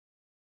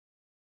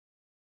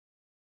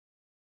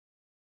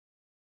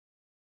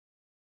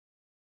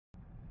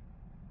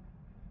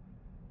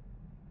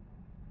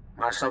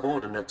My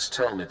subordinates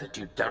tell me that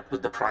you dealt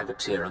with the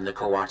privateer and the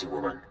Coati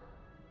woman.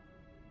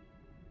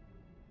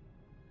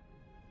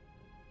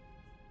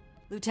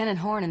 Lieutenant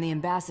Horn and the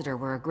Ambassador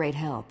were a great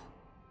help.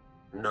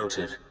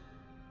 Noted.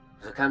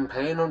 The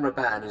campaign on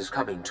Raban is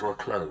coming to a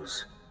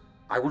close.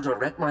 I will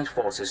direct my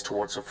forces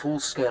towards a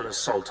full-scale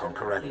assault on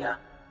Corellia.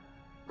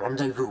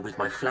 Rendezvous with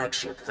my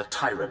flagship, the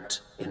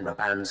Tyrant, in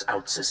Raban's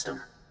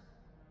outsystem.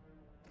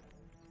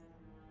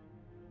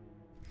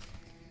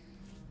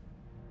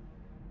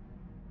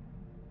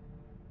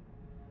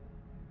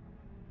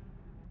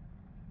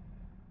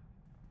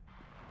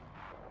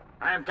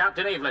 I am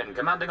Captain Evelyn,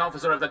 commanding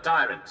officer of the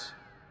Tyrant.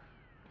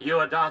 You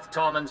are Darth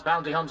Tormen's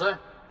bounty hunter?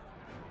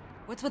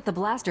 What's with the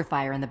blaster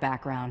fire in the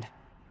background?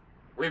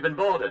 We've been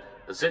boarded.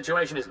 The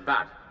situation is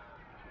bad.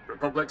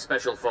 Republic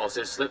Special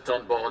Forces slipped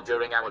on board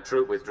during our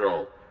troop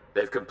withdrawal.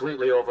 They've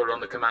completely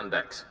overrun the command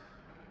decks.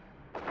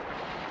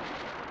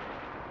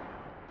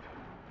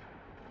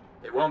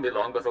 It won't be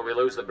long before we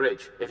lose the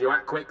bridge. If you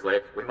act quickly,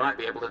 we might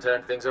be able to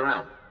turn things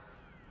around.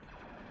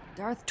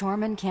 Darth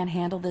Tormen can't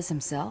handle this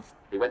himself?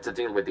 He went to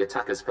deal with the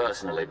attackers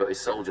personally, but his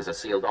soldiers are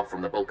sealed off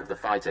from the bulk of the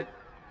fighting.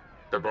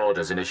 The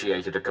borders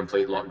initiated a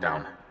complete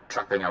lockdown,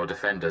 trapping our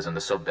defenders and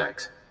the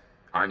subdecks.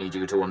 I need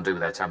you to undo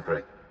their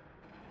tampering.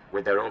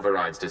 With their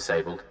overrides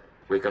disabled,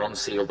 we can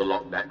unseal the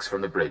lock decks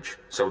from the bridge,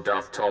 so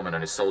Darth Tormen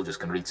and his soldiers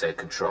can retake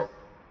control.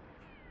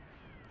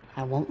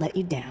 I won't let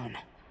you down.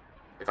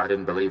 If I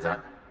didn't believe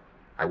that,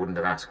 I wouldn't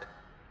have asked.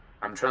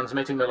 I'm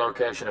transmitting the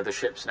location of the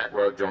ship's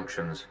network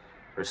junctions.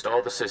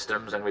 Restore the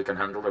systems and we can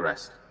handle the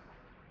rest.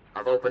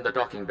 I've opened the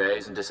docking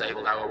bays and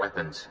disabled our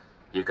weapons.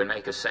 You can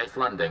make a safe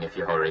landing if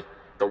you hurry.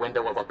 The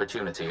window of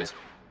opportunity is...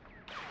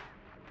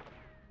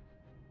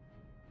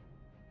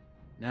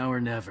 Now or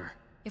never.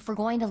 If we're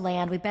going to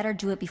land, we better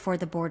do it before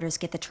the boarders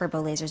get the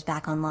turbo lasers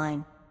back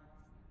online.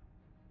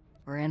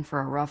 We're in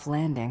for a rough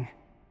landing.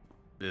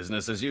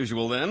 Business as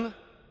usual, then?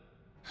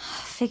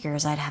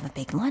 Figures I'd have a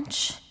big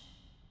lunch.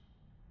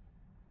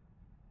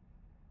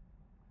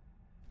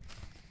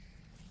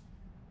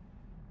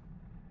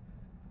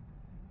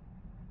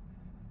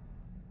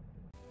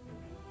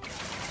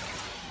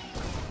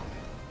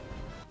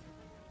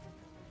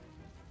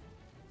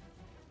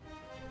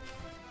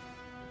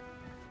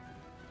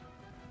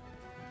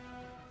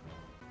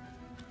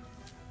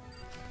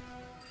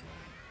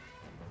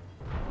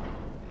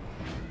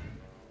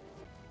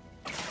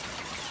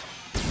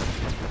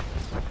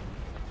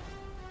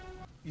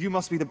 You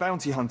must be the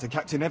bounty hunter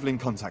Captain Evelyn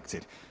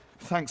contacted.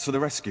 Thanks for the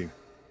rescue.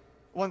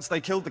 Once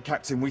they killed the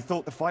captain, we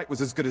thought the fight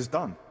was as good as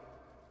done.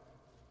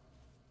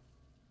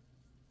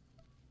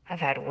 I've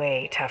had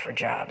way tougher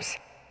jobs.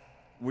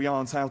 We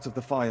aren't out of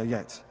the fire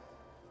yet.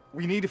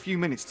 We need a few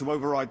minutes to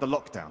override the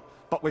lockdown,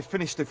 but we're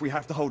finished if we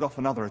have to hold off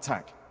another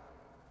attack.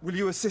 Will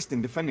you assist in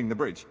defending the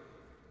bridge?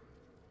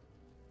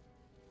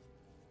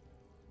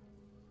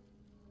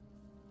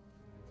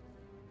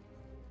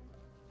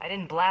 I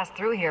didn't blast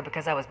through here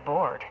because I was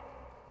bored.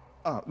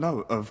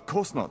 No, of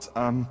course not.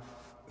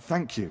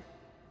 Thank you.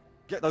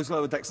 Get those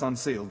lower decks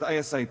unsealed,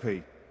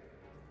 ASAP.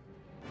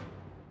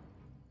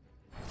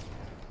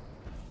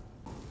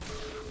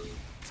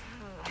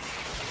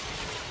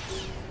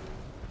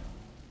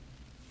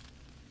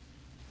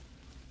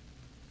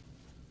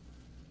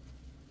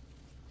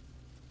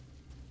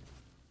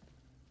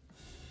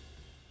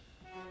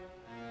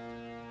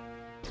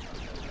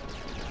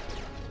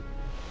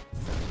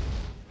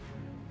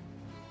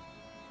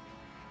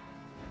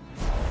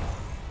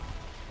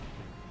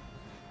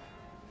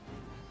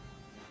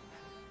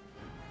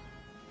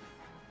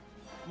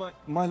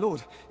 My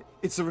lord,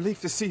 it's a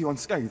relief to see you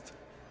unscathed.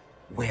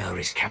 Where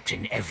is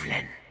Captain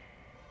Evelyn?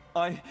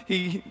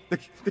 The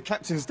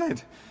captain's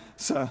dead,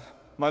 sir,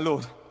 my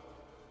lord.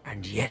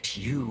 And yet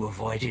you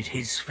avoided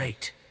his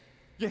fate.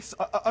 Yes,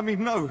 I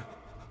mean, no.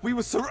 We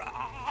were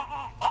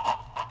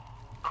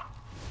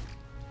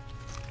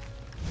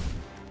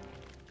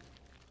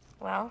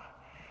Well,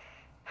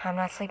 I'm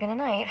not sleeping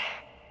tonight.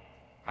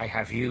 I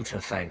have you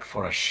to thank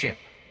for a ship.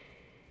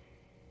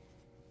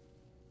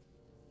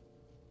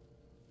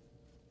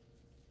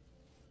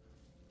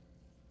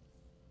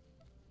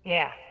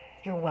 Yeah,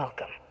 you're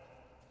welcome.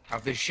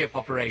 Have this ship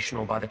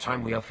operational by the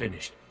time we are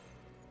finished.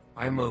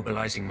 I am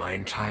mobilizing my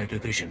entire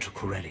division to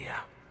Corellia.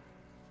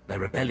 The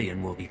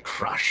rebellion will be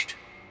crushed.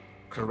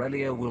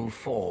 Corellia will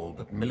fall,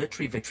 but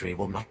military victory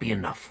will not be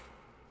enough.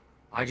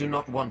 I do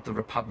not want the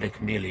Republic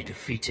merely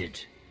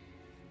defeated.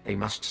 They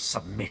must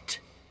submit.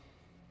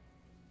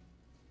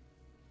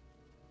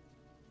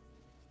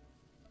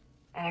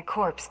 And a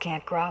corpse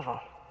can't grovel.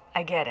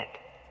 I get it.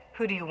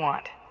 Who do you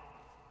want?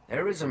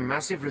 There is a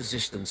massive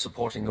resistance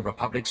supporting the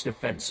Republic's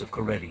defense of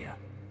Corellia.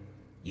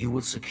 You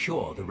will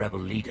secure the rebel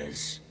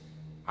leaders.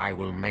 I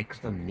will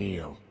make them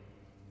kneel.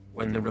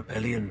 When the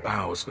rebellion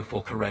bows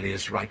before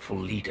Corellia's rightful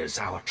leaders,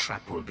 our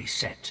trap will be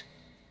set.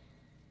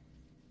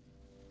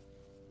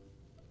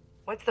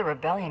 What's the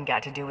rebellion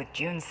got to do with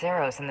June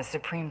Saros and the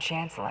Supreme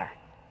Chancellor?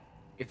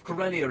 If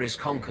Corellia is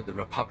conquered, the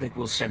Republic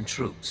will send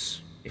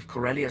troops. If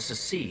Corellia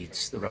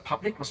secedes, the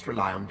Republic must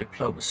rely on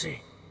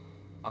diplomacy.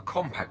 A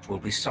compact will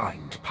be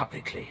signed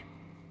publicly.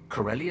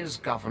 Corellia's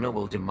governor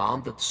will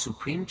demand that the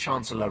Supreme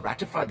Chancellor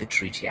ratify the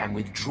treaty and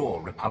withdraw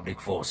Republic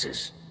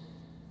forces.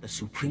 The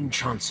Supreme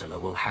Chancellor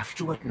will have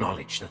to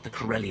acknowledge that the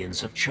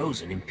Corellians have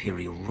chosen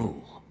Imperial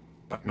rule,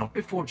 but not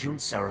before June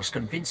Seros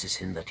convinces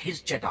him that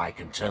his Jedi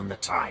can turn the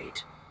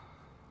tide.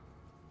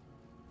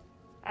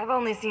 I've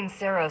only seen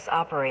Seros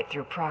operate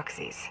through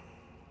proxies.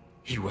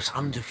 He was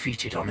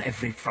undefeated on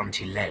every front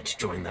he led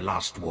during the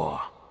last war.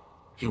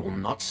 He will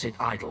not sit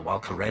idle while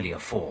Corellia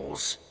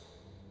falls.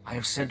 I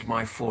have sent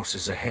my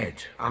forces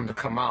ahead, under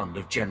command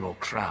of General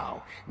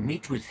Crow.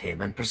 Meet with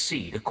him and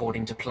proceed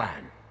according to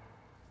plan.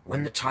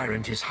 When the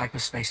Tyrant is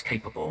hyperspace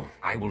capable,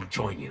 I will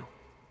join you.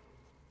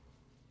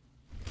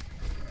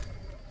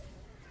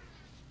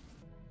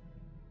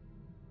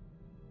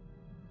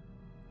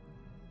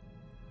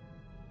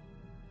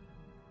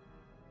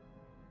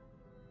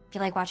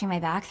 Feel like watching my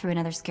back through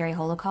another scary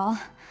holocall?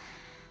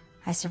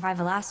 I survived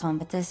the last one,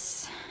 but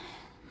this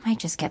might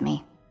just get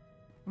me.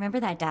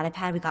 Remember that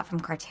datapad we got from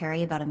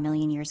Carteri about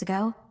 1,000,000 years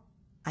ago?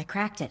 I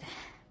cracked it.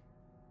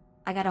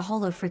 I got a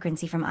holo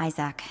frequency from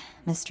Isaac,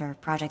 Mr.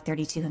 Project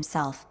 32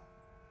 himself.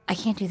 I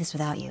can't do this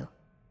without you.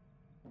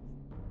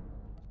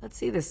 Let's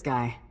see this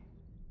guy.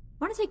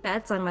 Want to take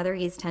bets on whether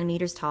he's 10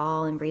 meters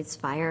tall and breathes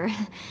fire?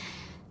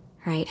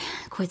 Right,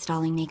 quit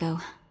stalling, Mako.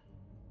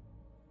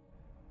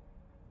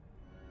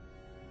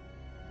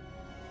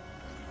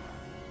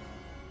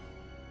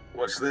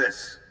 What's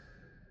this?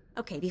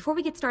 Okay, before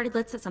we get started,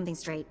 let's set something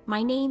straight.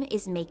 My name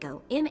is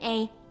Mako.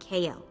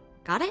 M-A-K-O.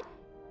 Got it?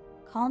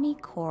 Call me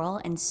Coral,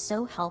 and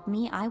so help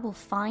me, I will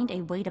find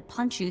a way to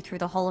punch you through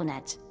the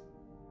holonet.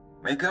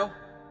 Mako? Well,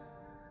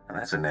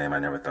 that's a name I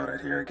never thought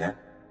I'd hear again.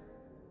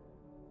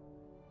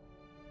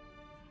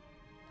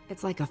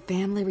 It's like a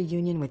family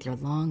reunion with your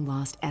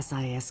long-lost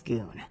SIS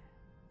goon.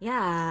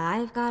 Yeah,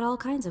 I've got all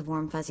kinds of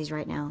warm fuzzies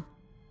right now.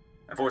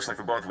 Unfortunately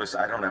for both of us,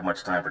 I don't have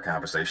much time for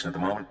conversation at the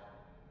moment.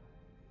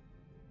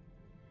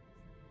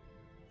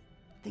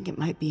 I think it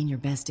might be in your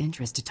best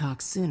interest to talk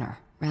sooner,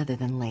 rather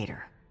than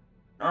later.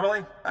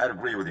 Normally, I'd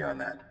agree with you on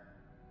that.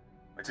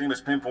 My team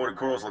has pinpointed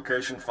Coral's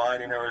location.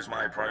 Finding her is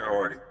my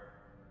priority.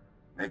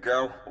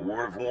 Mako, a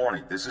word of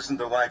warning. This isn't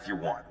the life you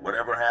want.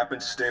 Whatever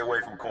happens, stay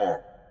away from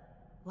Coral.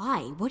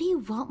 Why? What do you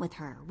want with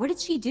her? What did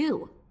she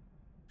do?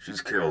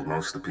 She's killed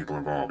most of the people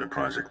involved in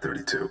Project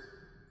 32.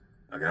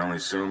 I can only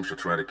assume she'll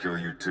try to kill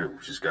you too.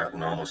 She's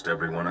gotten almost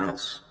everyone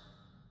else.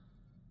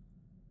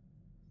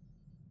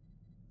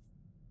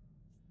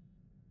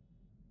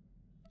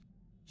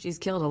 She's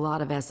killed a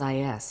lot of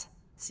SIS.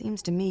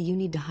 Seems to me you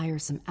need to hire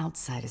some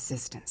outside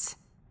assistance.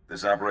 If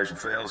this operation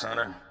fails,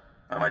 Hunter,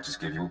 I might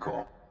just give you a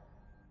call.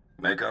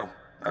 Mako,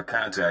 I'll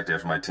contact you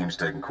after my team's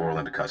taken Coral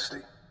into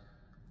custody.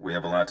 We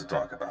have a lot to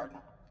talk about.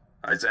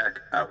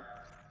 Isaac, out.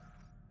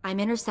 I'm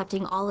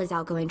intercepting all his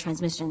outgoing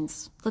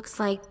transmissions.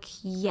 Looks like,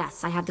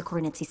 yes, I have the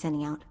coordinates he's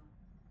sending out.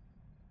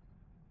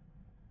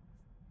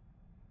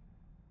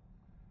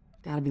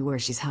 Gotta be where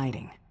she's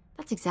hiding.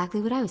 That's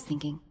exactly what I was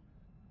thinking.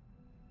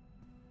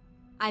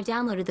 I've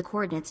downloaded the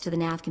coordinates to the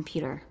nav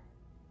computer.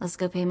 Let's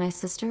go pay my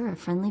sister a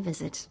friendly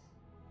visit.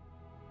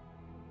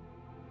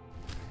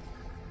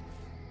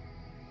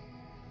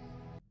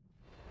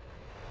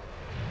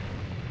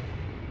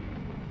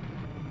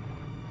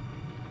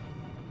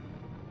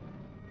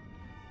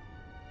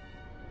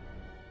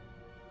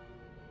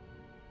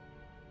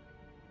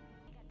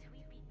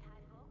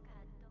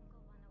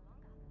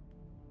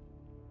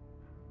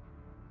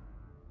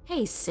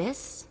 Hey,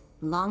 sis.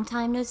 Long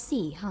time no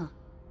see, huh?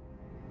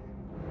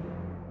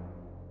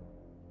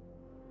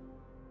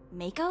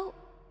 Mako?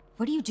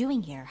 What are you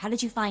doing here? How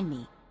did you find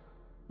me?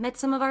 Met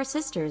some of our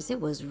sisters. It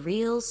was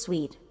real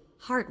sweet.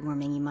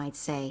 Heartwarming, you might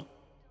say.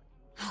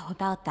 Oh,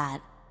 about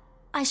that.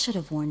 I should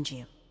have warned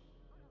you.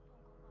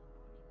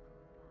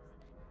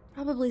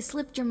 Probably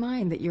slipped your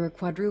mind that you're a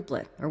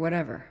quadruplet, or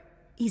whatever.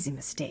 Easy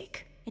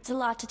mistake. It's a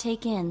lot to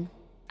take in.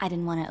 I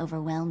didn't want to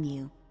overwhelm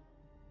you.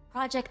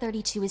 Project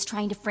 32 is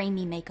trying to frame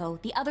me, Mako.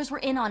 The others were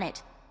in on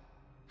it.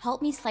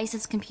 Help me slice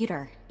its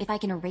computer. If I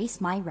can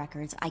erase my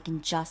records, I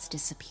can just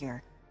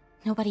disappear.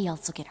 Nobody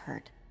else will get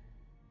hurt.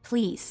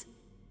 Please.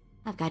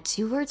 I've got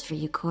 2 words for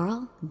you,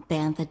 Coral.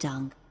 Bantha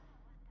dung.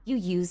 You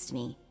used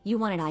me. You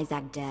wanted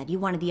Isaac dead. You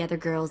wanted the other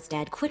girls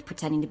dead. Quit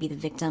pretending to be the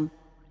victim.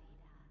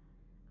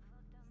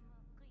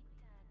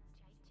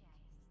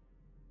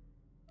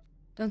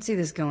 Don't see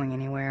this going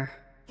anywhere.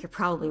 You're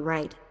probably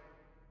right.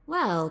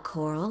 Well,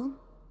 Coral,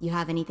 you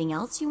have anything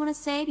else you want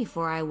to say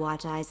before I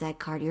watch Isaac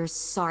cart your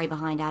sorry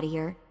behind out of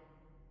here?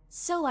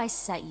 So I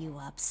set you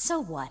up.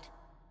 So what?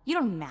 You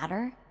don't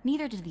matter.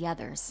 Neither did the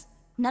others.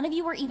 None of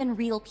you were even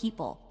real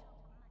people.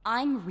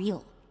 I'm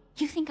real.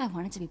 You think I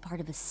wanted to be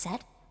part of a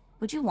set?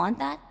 Would you want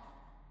that?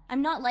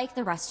 I'm not like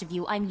the rest of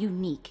you. I'm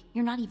unique.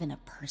 You're not even a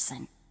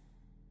person.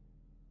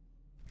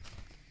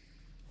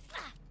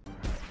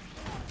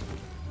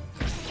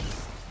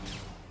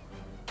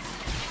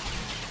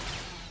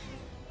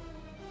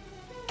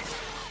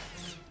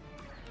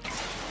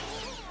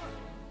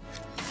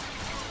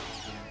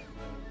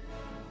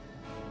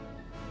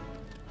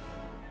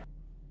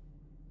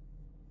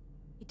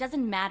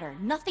 doesn't matter.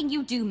 Nothing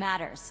you do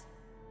matters.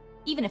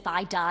 Even if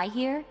I die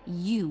here,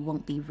 you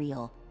won't be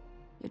real.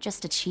 You're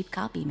just a cheap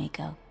copy,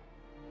 Mako.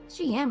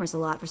 She hammers a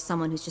lot for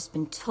someone who's just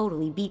been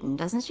totally beaten,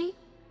 doesn't she?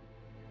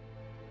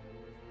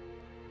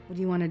 What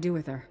do you want to do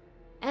with her?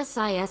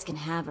 SIS can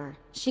have her.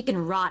 She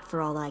can rot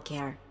for all I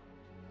care.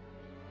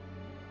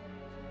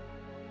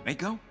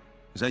 Mako?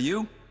 Is that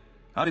you?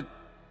 How did...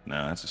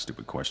 Nah, that's a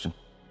stupid question.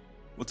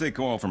 We'll take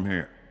call from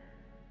here.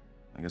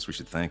 I guess we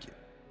should thank you.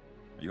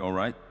 Are you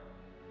alright?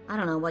 I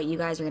don't know what you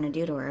guys are gonna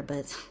do to her,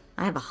 but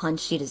I have a hunch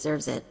she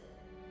deserves it.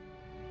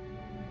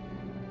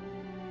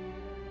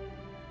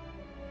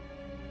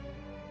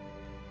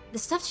 The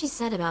stuff she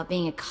said about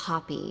being a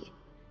copy...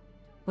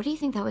 What do you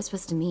think that was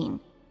supposed to mean?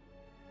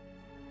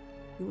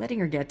 You letting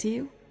her get to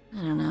you?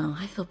 I don't know.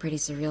 I feel pretty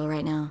surreal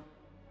right now.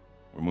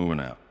 We're moving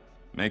out.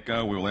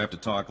 Mako, we will have to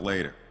talk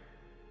later.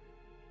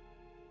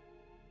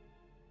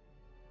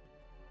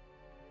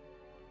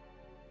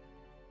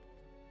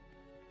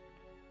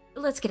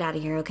 Let's get out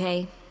of here,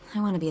 okay? I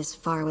want to be as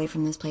far away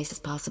from this place as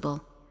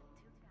possible.